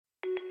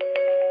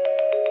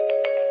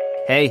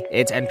Hey,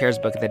 it's NPR's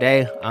Book of the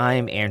Day.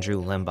 I'm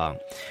Andrew Limbong.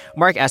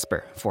 Mark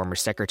Esper, former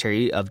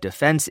Secretary of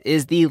Defense,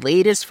 is the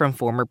latest from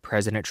former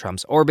President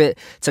Trump's orbit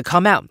to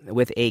come out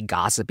with a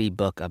gossipy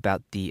book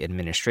about the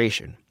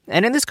administration.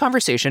 And in this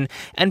conversation,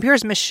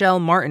 NPR's Michelle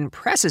Martin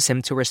presses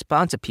him to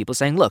respond to people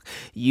saying, look,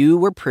 you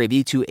were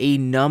privy to a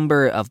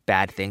number of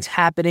bad things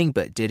happening,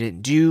 but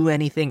didn't do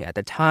anything at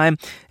the time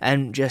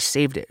and just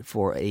saved it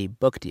for a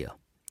book deal.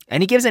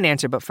 And he gives an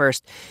answer, but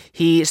first,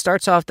 he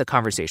starts off the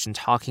conversation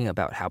talking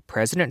about how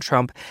President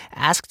Trump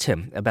asked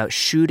him about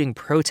shooting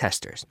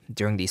protesters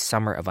during the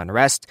summer of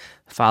unrest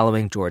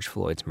following George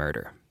Floyd's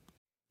murder.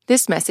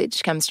 This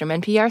message comes from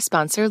NPR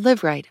sponsor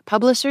LiveRight,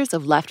 publishers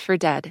of Left for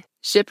Dead: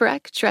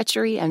 Shipwreck,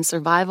 Treachery, and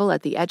Survival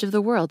at the Edge of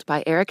the World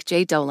by Eric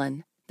J.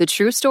 Dolan. The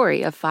true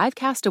story of 5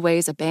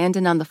 castaways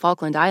abandoned on the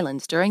Falkland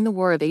Islands during the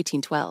War of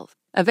 1812.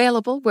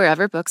 Available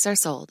wherever books are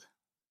sold.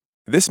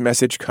 This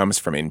message comes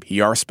from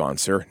NPR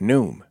sponsor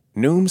Noom.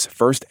 Noom's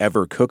first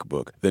ever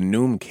cookbook, The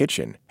Noom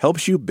Kitchen,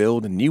 helps you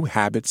build new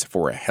habits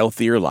for a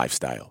healthier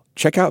lifestyle.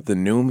 Check out The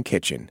Noom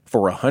Kitchen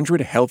for 100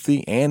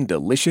 healthy and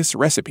delicious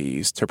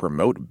recipes to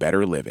promote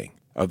better living.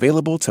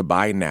 Available to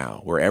buy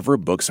now wherever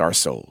books are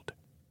sold.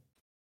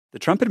 The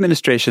Trump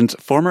administration's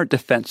former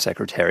defense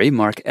secretary,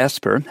 Mark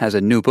Esper, has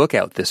a new book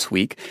out this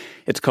week.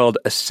 It's called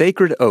A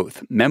Sacred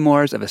Oath: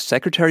 Memoirs of a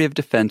Secretary of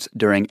Defense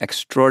During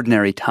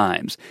Extraordinary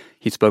Times.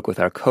 He spoke with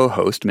our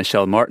co-host,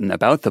 Michelle Martin,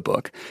 about the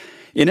book.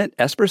 In it,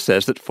 Esper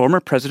says that former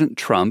President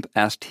Trump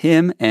asked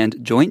him and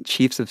Joint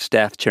Chiefs of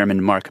Staff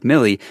Chairman Mark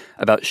Milley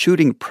about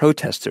shooting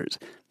protesters.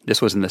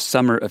 This was in the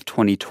summer of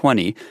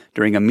 2020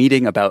 during a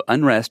meeting about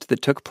unrest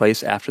that took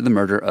place after the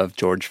murder of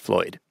George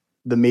Floyd.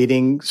 The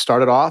meeting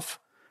started off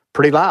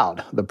pretty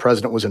loud. The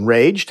president was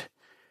enraged.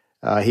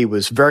 He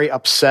was very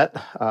upset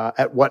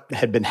at what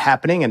had been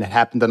happening, and it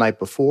happened the night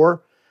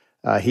before.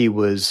 He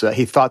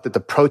thought that the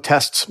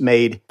protests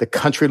made the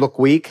country look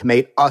weak,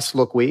 made us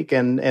look weak,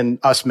 and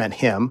us meant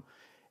him.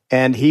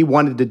 And he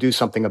wanted to do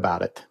something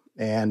about it.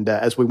 And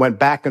as we went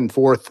back and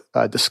forth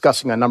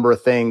discussing a number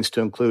of things,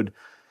 to include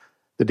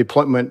the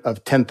deployment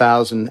of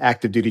 10,000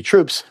 active duty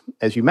troops,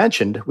 as you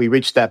mentioned, we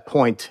reached that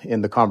point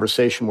in the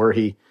conversation where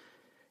he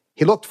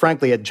looked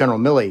frankly at General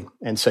Milley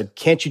and said,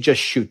 "Can't you just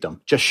shoot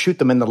them? Just shoot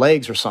them in the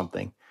legs or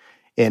something."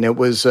 And it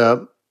was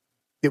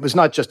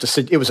not just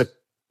it was a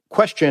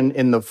question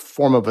in the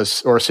form of a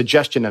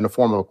suggestion in the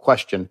form of a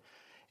question.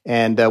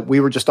 And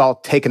we were just all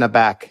taken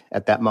aback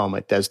at that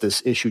moment as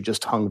this issue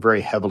just hung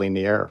very heavily in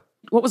the air.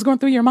 What was going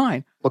through your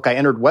mind? Look, I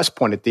entered West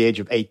Point at the age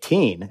of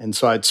 18. And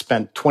so I'd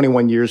spent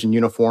 21 years in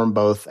uniform,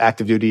 both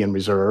active duty and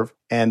reserve,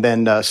 and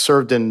then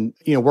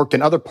worked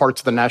in other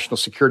parts of the national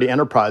security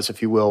enterprise, if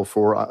you will,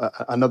 for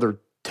another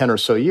 10 or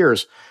so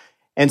years.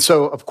 And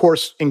so, of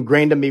course,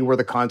 ingrained in me were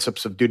the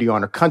concepts of duty,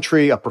 honor,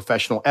 country, a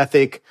professional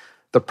ethic,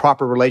 the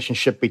proper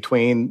relationship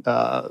between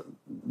the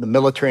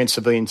military and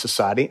civilian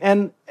society.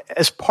 And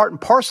as part and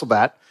parcel of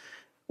that,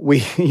 we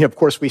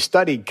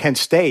studied Kent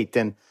State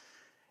and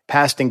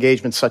past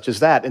engagements such as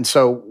that. And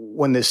so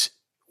when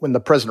the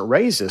president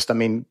raised this, I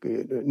mean,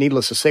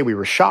 needless to say, we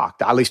were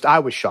shocked. At least I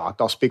was shocked.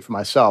 I'll speak for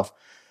myself,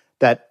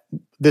 that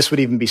this would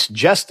even be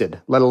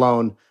suggested, let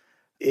alone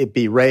it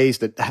be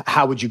raised. That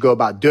how would you go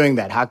about doing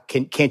that? How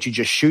can't you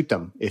just shoot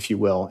them, if you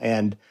will?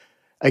 And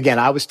again,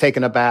 I was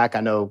taken aback. I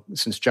know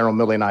since General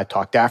Milley and I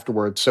talked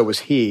afterwards, so was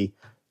he,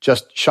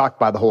 just shocked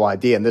by the whole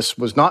idea. And this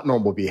was not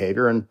normal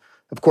behavior. And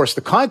of course, the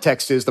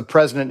context is the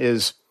president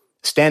is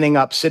standing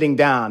up, sitting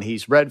down.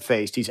 He's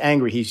red-faced. He's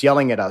angry. He's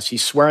yelling at us.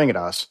 He's swearing at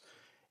us.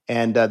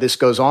 And this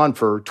goes on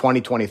for 20,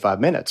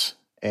 25 minutes.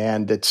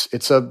 And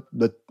it's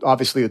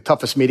obviously the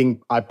toughest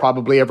meeting I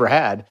probably ever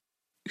had.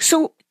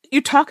 So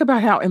you talk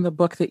about how in the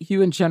book that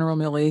you and General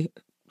Milley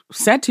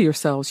said to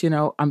yourselves,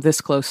 I'm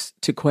this close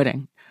to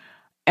quitting.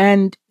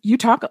 And you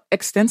talk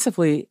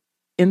extensively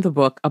in the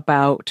book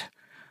about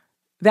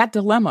that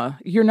dilemma.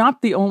 You're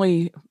not the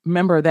only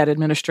member of that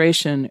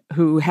administration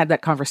who had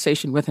that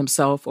conversation with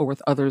himself or with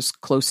others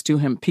close to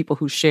him, people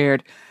who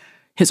shared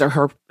his or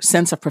her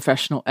sense of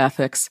professional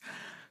ethics.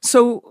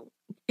 So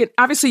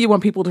obviously you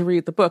want people to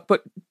read the book,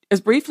 but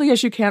as briefly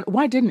as you can,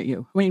 why didn't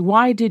you? I mean,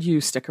 why did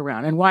you stick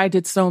around, and why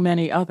did so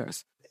many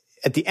others?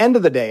 At the end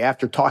of the day,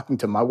 after talking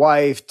to my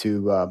wife,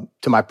 to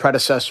my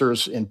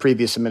predecessors in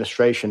previous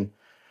administration,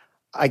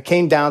 I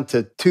came down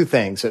to two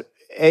things. A,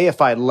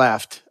 if I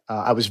left,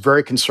 I was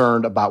very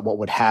concerned about what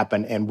would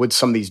happen and would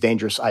some of these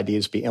dangerous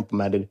ideas be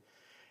implemented.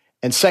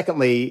 And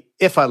secondly,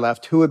 if I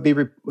left, who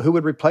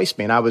would replace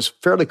me? And I was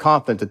fairly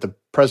confident that the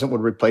president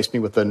would replace me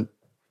with an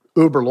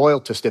uber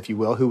loyalist, if you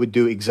will, who would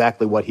do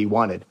exactly what he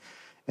wanted.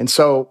 And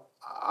so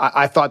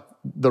I thought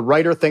the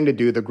righter thing to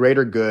do, the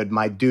greater good,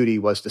 my duty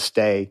was to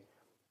stay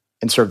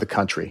and serve the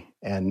country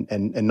and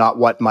not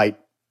what might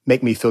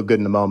make me feel good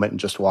in the moment and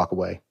just walk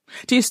away.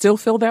 Do you still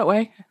feel that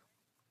way?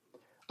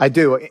 I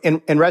do.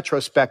 In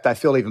retrospect, I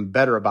feel even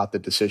better about the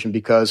decision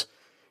because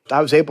I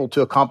was able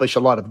to accomplish a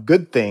lot of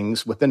good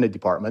things within the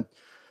department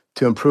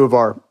to improve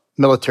our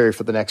military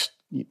for the next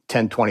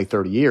 10, 20,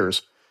 30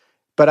 years.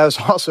 But I was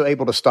also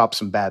able to stop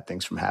some bad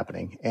things from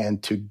happening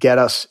and to get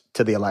us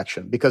to the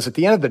election. Because at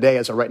the end of the day,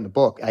 as I write in the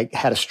book, I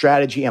had a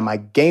strategy and my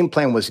game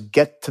plan was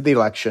get to the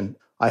election.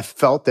 I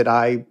felt that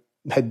I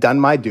had done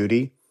my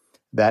duty,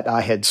 that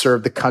I had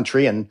served the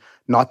country and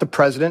not the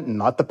president and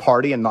not the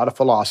party and not a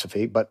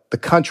philosophy, but the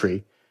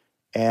country.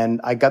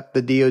 And I got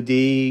the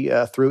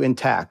DOD through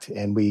intact,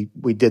 and we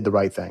did the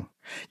right thing.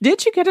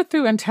 Did you get it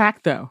through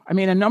intact, though? I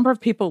mean, a number of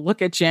people look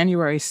at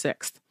January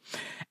 6th,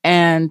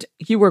 and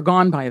you were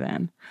gone by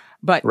then.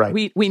 But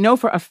right. we know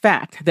for a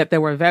fact that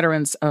there were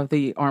veterans of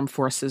the armed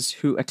forces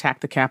who attacked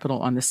the Capitol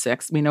on the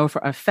 6th. We know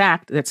for a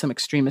fact that some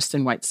extremist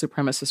and white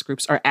supremacist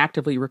groups are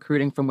actively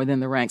recruiting from within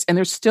the ranks. And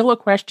there's still a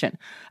question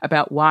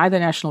about why the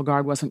National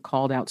Guard wasn't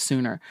called out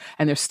sooner.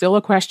 And there's still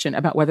a question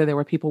about whether there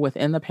were people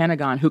within the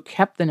Pentagon who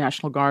kept the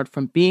National Guard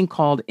from being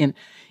called in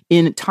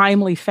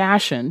timely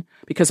fashion.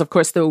 Because, of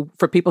course,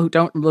 for people who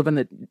don't live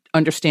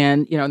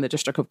understand, in the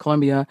District of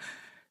Columbia,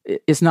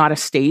 is not a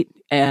state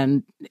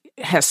and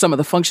has some of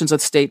the functions of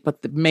the state,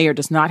 but the mayor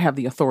does not have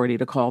the authority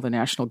to call the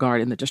National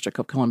Guard in the District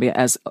of Columbia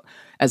as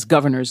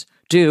governors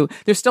do.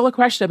 There's still a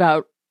question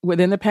about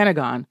within the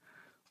Pentagon,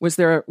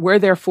 were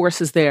there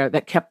forces there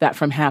that kept that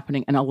from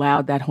happening and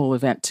allowed that whole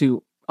event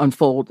to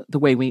unfold the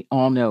way we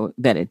all know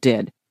that it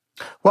did?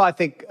 Well, I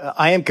think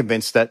I am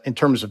convinced that in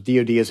terms of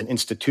DOD as an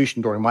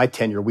institution during my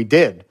tenure, we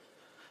did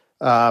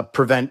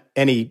prevent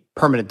any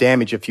permanent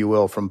damage, if you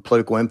will, from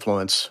political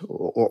influence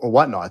or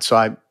whatnot. So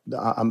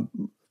I'm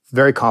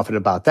very confident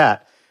about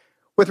that.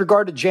 With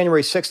regard to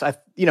January 6th,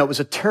 it was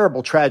a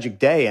terrible, tragic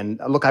day.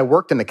 And look, I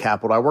worked in the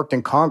Capitol, I worked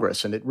in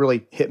Congress, and it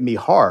really hit me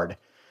hard.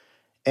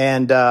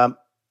 And but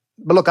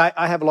look, I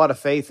have a lot of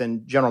faith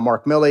in General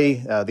Mark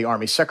Milley, the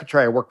Army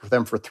Secretary. I worked with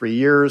them for 3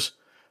 years.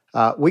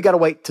 We got to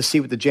wait to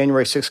see what the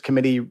January 6th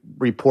committee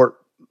report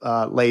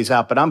lays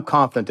out. But I'm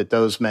confident that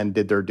those men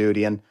did their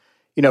duty. And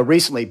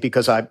recently,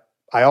 because I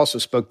also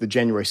spoke to the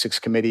January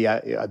 6th committee,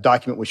 a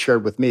document was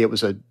shared with me. It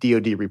was a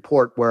DOD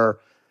report where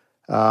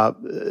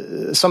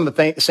some of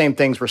the same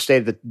things were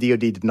stated that DOD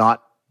did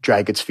not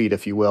drag its feet,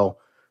 if you will,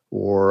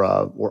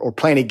 or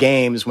play any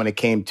games when it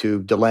came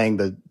to delaying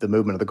the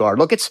movement of the Guard.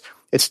 Look,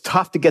 it's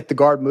tough to get the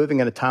Guard moving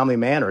in a timely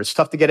manner. It's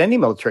tough to get any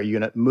military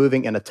unit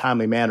moving in a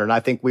timely manner. And I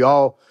think we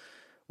all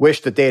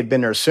wish that they had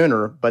been there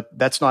sooner, but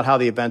that's not how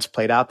the events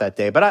played out that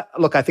day. But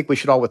I think we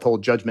should all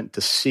withhold judgment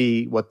to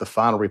see what the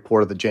final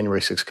report of the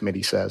January 6th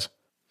committee says.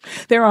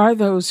 There are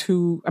those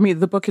who,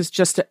 the book is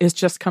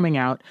just coming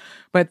out,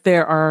 but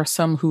there are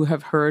some who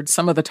have heard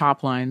some of the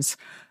top lines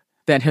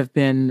that have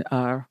been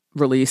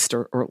released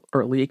or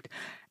leaked.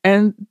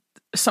 And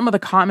some of the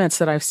comments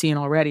that I've seen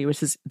already,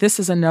 which is, this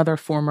is another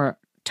former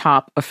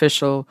top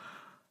official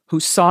who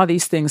saw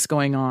these things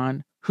going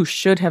on, who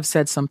should have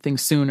said something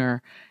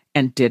sooner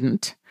and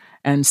didn't,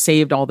 and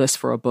saved all this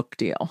for a book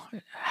deal.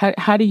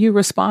 How do you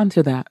respond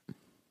to that?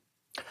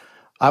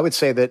 I would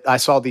say that I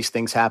saw these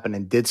things happen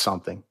and did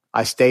something.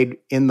 I stayed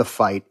in the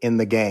fight, in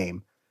the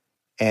game,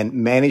 and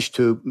managed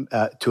to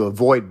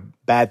avoid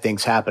bad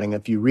things happening.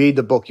 If you read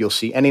the book, you'll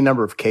see any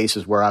number of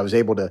cases where I was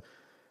able to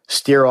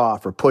steer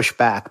off or push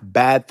back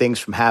bad things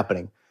from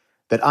happening,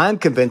 that I'm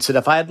convinced that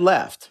if I had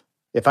left,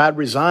 if I had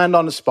resigned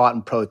on the spot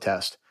in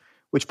protest,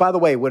 which, by the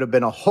way, would have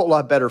been a whole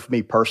lot better for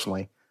me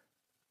personally,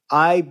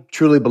 I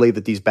truly believe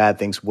that these bad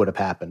things would have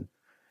happened.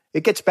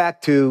 It gets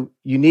back to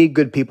you need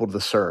good people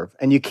to serve,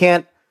 and you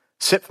can't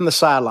sit from the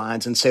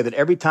sidelines and say that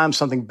every time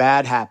something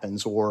bad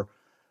happens or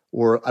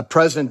a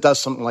president does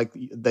something like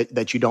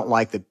that you don't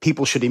like, that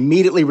people should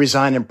immediately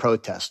resign and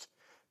protest,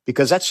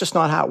 because that's just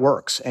not how it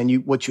works.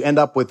 And what you end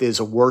up with is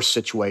a worse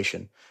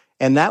situation.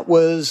 And that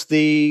was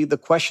the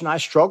question I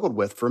struggled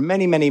with for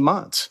many, many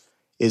months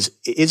is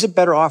it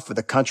better off for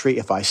the country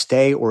if I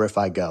stay or if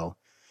I go?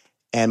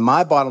 And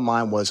my bottom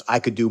line was I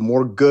could do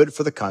more good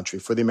for the country,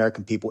 for the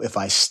American people, if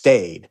I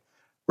stayed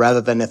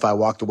rather than if I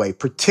walked away,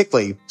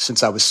 particularly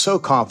since I was so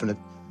confident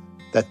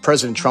that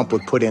President Trump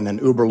would put in an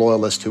uber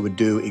loyalist who would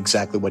do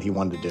exactly what he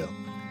wanted to do.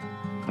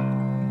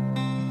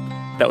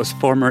 That was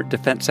former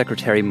Defense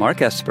Secretary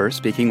Mark Esper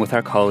speaking with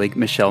our colleague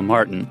Michelle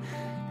Martin.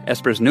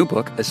 Esper's new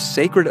book, A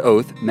Sacred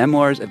Oath,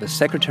 Memoirs of a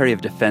Secretary of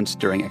Defense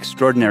During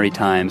Extraordinary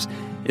Times,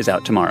 is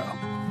out tomorrow.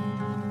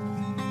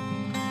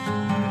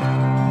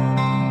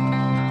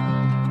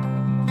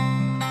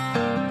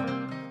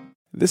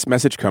 This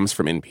message comes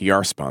from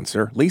NPR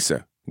sponsor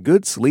Leesa.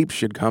 Good sleep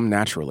should come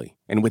naturally,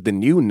 and with the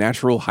new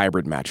Natural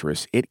Hybrid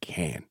mattress, it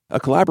can. A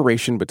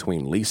collaboration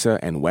between Leesa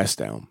and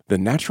West Elm, the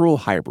Natural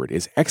Hybrid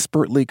is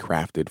expertly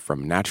crafted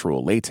from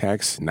natural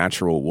latex,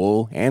 natural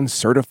wool, and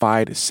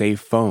certified safe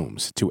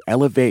foams to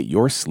elevate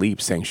your sleep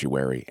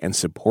sanctuary and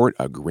support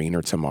a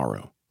greener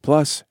tomorrow.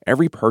 Plus,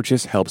 every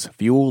purchase helps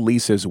fuel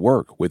Leesa's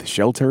work with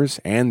shelters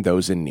and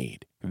those in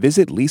need.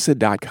 Visit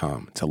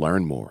Leesa.com to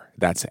learn more.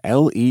 That's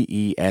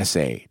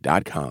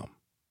LEESA.com.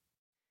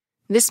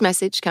 This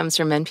message comes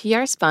from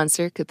NPR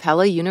sponsor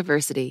Capella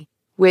University.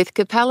 With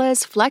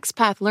Capella's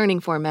FlexPath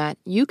learning format,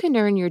 you can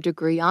earn your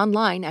degree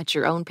online at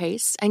your own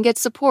pace and get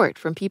support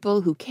from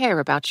people who care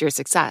about your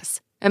success.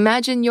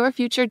 Imagine your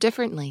future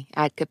differently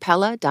at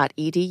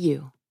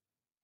capella.edu.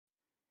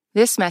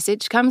 This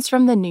message comes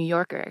from The New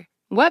Yorker.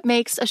 What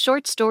makes a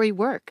short story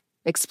work?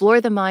 Explore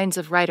the minds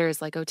of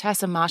writers like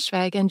Otessa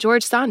Moshfegh and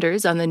George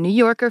Saunders on the New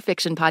Yorker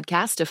Fiction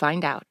Podcast to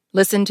find out.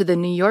 Listen to the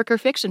New Yorker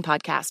Fiction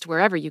Podcast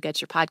wherever you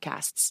get your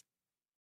podcasts.